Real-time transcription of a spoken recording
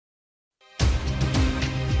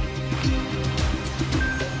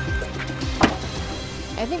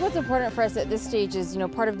I think what's important for us at this stage is,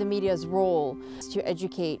 part of the media's role is to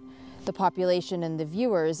educate the population and the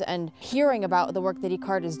viewers, and hearing about the work that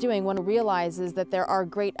ICARDA is doing, one realizes that there are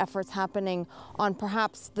great efforts happening on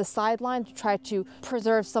perhaps the sideline to try to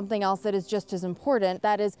preserve something else that is just as important.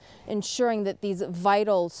 That is ensuring that these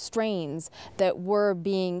vital strains that were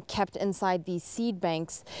being kept inside these seed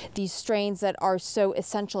banks, these strains that are so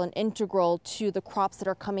essential and integral to the crops that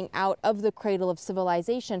are coming out of the cradle of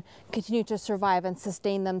civilization, continue to survive and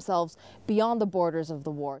sustain themselves beyond the borders of the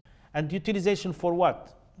war. And utilization for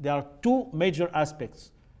what? There are two major aspects.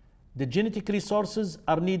 The genetic resources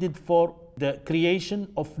are needed for the creation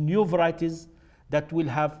of new varieties that will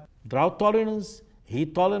have drought tolerance,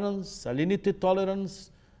 heat tolerance, salinity tolerance,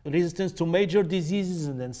 resistance to major diseases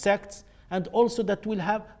and insects, and also that will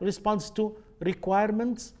have response to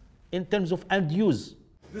requirements in terms of end use.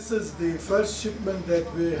 This is the first shipment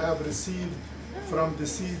that we have received from the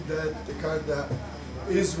seed that ICARDA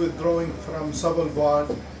is withdrawing from Sabalbar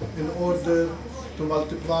in order to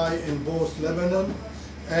multiply in both Lebanon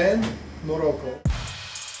and Morocco.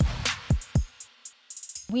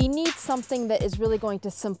 We need something that is really going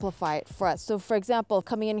to simplify it for us. So for example,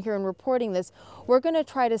 coming in here and reporting this, we're going to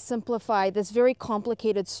try to simplify this very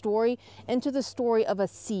complicated story into the story of a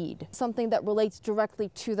seed, something that relates directly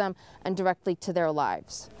to them and directly to their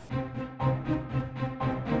lives.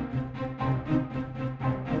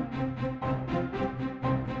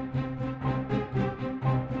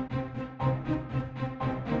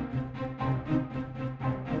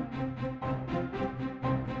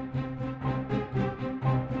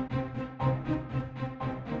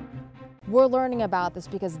 We're learning about this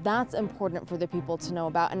because that's important for the people to know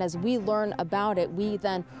about, and as we learn about it, we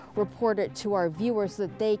then report it to our viewers so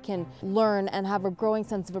that they can learn and have a growing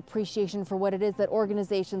sense of appreciation for what it is that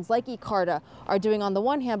organizations like ICARDA are doing on the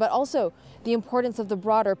one hand, but also the importance of the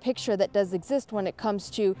broader picture that does exist when it comes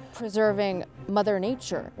to preserving Mother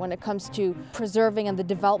Nature, when it comes to preserving and the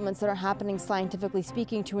developments that are happening scientifically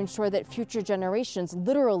speaking to ensure that future generations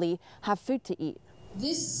literally have food to eat.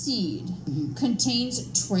 This seed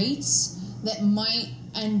contains traits that might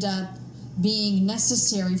end up being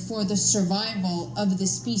necessary for the survival of the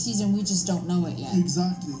species, and we just don't know it yet.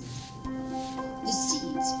 Exactly.